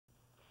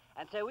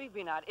And so we've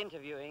been out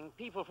interviewing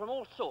people from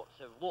all sorts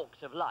of walks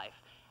of life.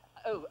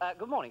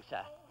 Good morning,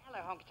 sir. Oh,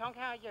 hello, Honky Tonk.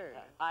 How are you?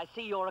 I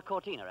see you're a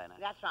Cortina owner.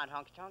 That's right,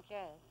 Honky Tonk,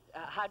 yes.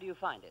 How do you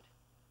find it?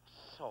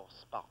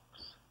 Sauce box.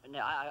 No,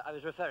 I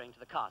was referring to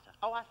the car, sir.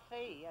 Oh, I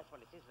see. Yes,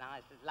 well, it is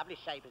nice. It's a lovely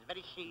shape. It's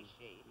very she,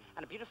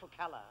 and a beautiful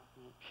colour.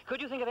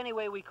 Could you think of any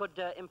way we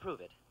could improve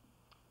it?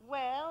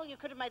 Well, you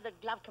could have made the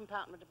glove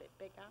compartment a bit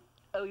bigger.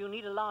 Oh, you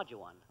need a larger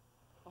one.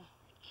 Oh,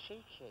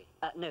 cheeky.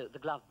 No, the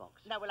glove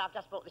box. No, well, I've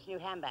just bought this new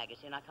handbag, you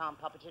see, and I can't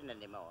pop it in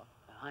anymore.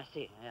 Oh, I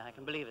see. Yeah, I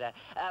can believe that.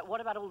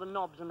 What about all the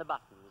knobs and the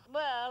buttons?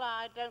 Well,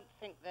 I don't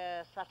think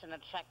they're such an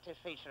attractive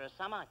feature as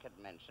some I could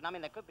mention. I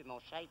mean, they could be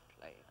more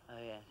shapely. Oh,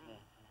 yes, yes.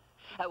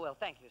 Oh, well,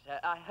 thank you, sir.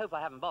 I hope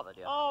I haven't bothered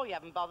you. Oh, you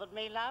haven't bothered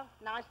me, love.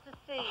 Nice to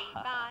see.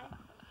 Bye.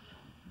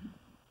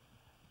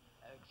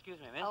 Excuse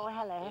me, miss. Oh,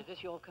 hello. Is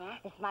this your car?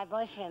 It's my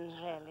boyfriend's,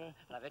 really.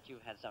 Well, I bet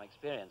you've had some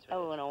experience with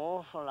Oh, it. an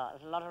awful lot.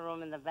 There's a lot of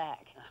room in the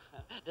back.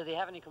 Does he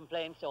have any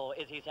complaints, or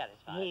is he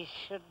satisfied? He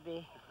should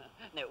be.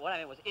 No, what I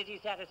meant was, is he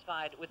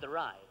satisfied with the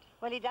ride?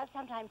 Well, he does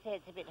sometimes say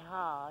it's a bit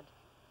hard.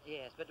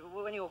 Yes, but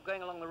when you're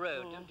going along the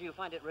road, do you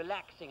find it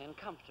relaxing and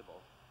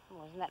comfortable?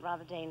 Oh, isn't that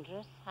rather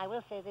dangerous? I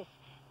will say this.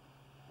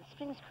 The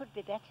springs could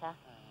be better. Yes.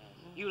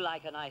 You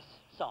like a nice,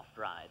 soft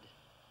ride?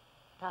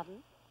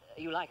 Pardon?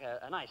 You like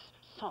a nice,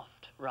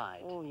 soft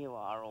ride? Oh, you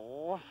are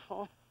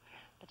awful.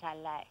 But I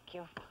like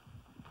you.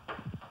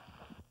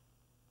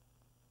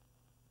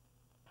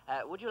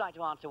 Would you like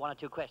to answer one or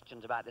two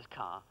questions about this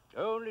car?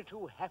 Only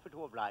too happy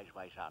to oblige,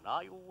 my son.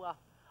 Are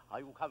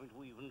you coming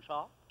to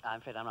Evenshaw? I'm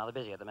afraid I'm rather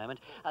busy at the moment.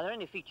 Are there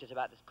any features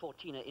about this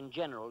Cortina in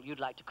general you'd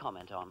like to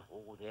comment on?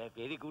 Oh, they're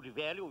very good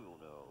value, you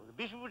know. The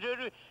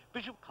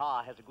Bishop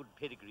car has a good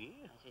pedigree.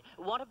 I see.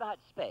 What about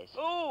space?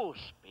 Oh,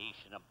 space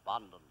in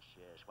abundance,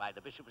 yes. Why,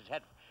 the Bishop has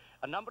had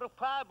a number of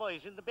choir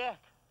boys in the back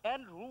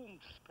and room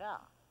to spare.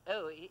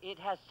 Oh, it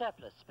has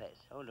surplus space.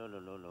 Oh,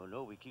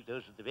 no. We keep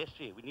those at the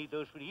vestry. We need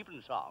those for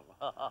evensong.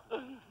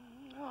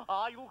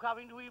 Are you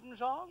coming to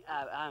evensong?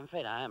 I'm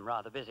afraid I am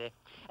rather busy.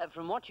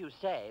 From what you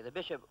say, the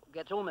bishop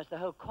gets almost the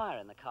whole choir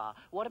in the car.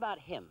 What about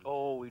him?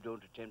 Oh, we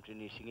don't attempt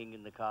any singing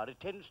in the car. It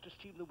tends to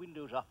steam the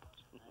windows up.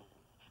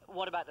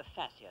 What about the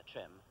fascia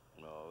trim?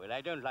 Oh, well,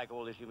 I don't like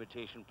all this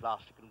imitation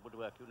plastic and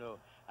woodwork, you know.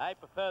 I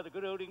prefer the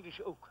good old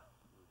English oak.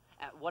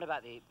 What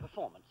about the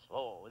performance?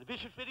 Oh, the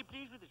bishop's very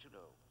pleased with it, you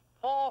know.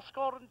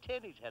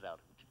 80 he's had out of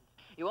it.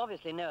 You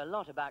obviously know a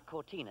lot about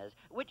Cortinas.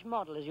 Which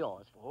model is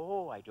yours?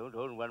 Oh, I don't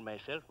own one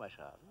myself, my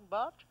son.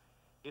 But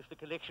if the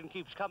collection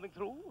keeps coming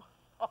through,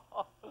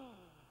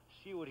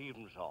 see what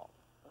evensong.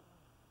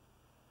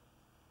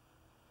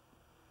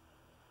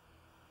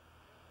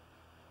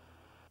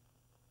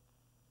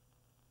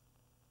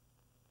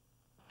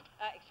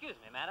 Excuse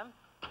me, madam.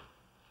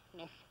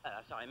 Miss.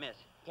 Sorry, miss.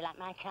 Do you like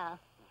my car?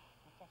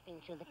 I've just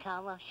been through the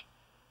car wash.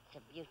 It's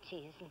a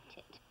beauty, isn't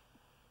it?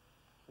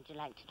 Would you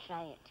like to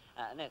try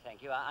it? No,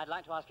 thank you. I'd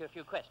like to ask you a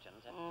few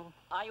questions.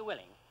 Are you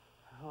willing?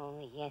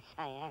 Oh, yes,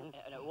 I am.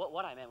 No,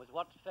 what I meant was,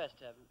 what first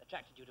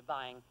attracted you to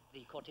buying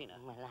the Cortina?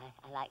 Well,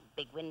 I like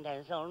big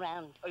windows all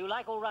round. Oh, you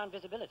like all-round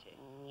visibility?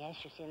 Yes,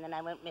 you see, and then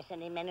I won't miss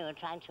any men who are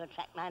trying to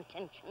attract my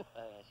attention.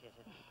 Oh, yes.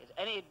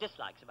 Any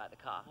dislikes about the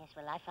car? Yes,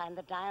 well, I find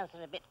the dials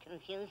are a bit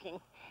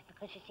confusing.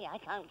 Because, you see, I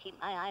can't keep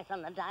my eyes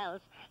on the dials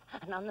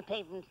and on the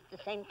pavement at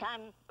the same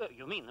time. Oh,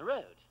 you mean the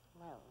road?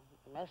 Well,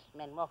 most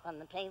men walk on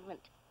the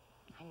pavement.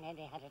 I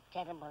nearly had a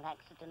terrible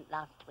accident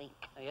last week.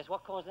 Oh, yes,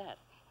 what caused that?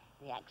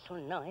 The axle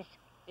noise.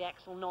 The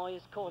axle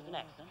noise caused an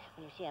accident?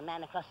 Well, you see, a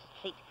man across the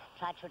street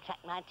tried to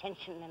attract my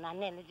attention, and I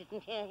nearly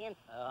didn't hear him.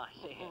 Oh, I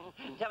see.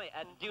 Tell me,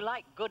 do you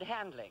like good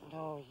handling?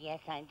 Oh, yes,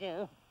 I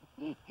do.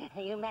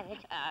 Are you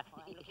married? I'm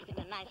looking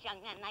for a nice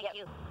young man like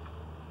you.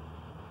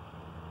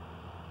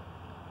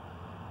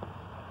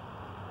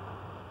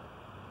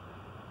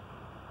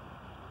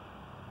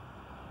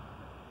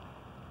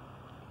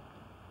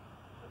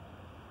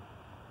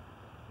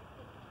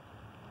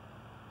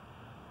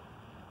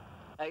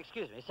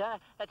 Excuse me, sir.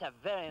 That's a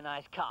very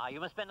nice car.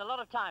 You must spend a lot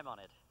of time on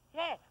it.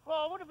 Yeah,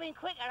 well, I would have been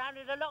quicker.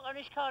 Only the lock on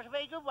this car's a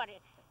very good one.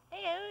 Hey,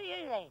 who are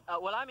you then?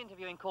 Well, I'm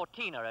interviewing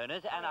Cortina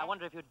owners, and I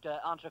wonder if you'd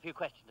answer a few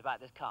questions about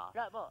this car.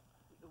 Like what?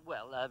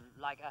 Well,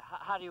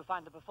 how do you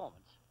find the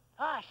performance?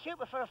 Ah,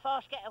 super for a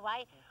fast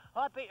getaway.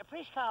 I beat a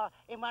police car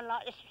in one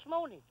like this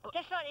morning.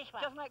 Just like this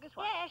one. Just like this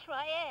one? Yeah, that's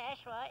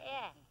right,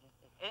 yeah.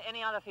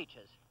 Any other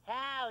features?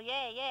 Oh,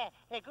 yeah.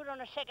 They're good on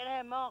the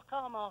second-hand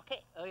car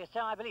market. Oh, yes,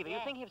 sir, I believe it. Yeah.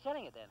 You're thinking of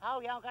selling it, then?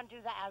 Oh, yeah, I'm going to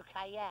do that,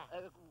 okay, yeah.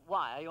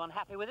 Why? Are you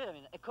unhappy with it? I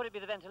mean, could it be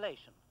the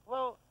ventilation?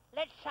 Well,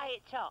 let's say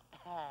it's hot.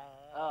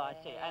 Oh, I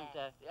see.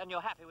 And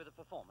you're happy with the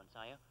performance,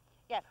 are you?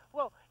 Yeah,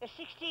 well, a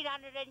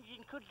 1600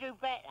 engine could do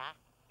better.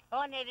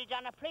 I nearly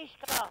done a police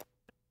car last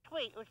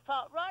week. It was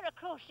parked right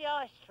across the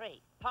high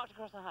street. Parked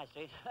across the high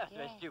street? That's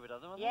very stupid of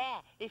them, wasn't it?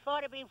 Yeah, if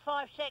I'd have been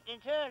 5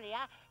 seconds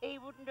earlier,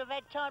 he wouldn't have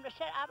had time to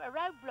set up a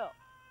roadblock.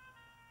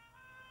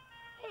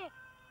 Here.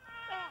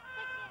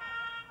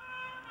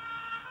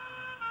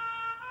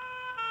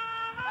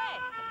 Hey!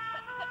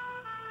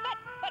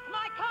 That's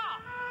my car!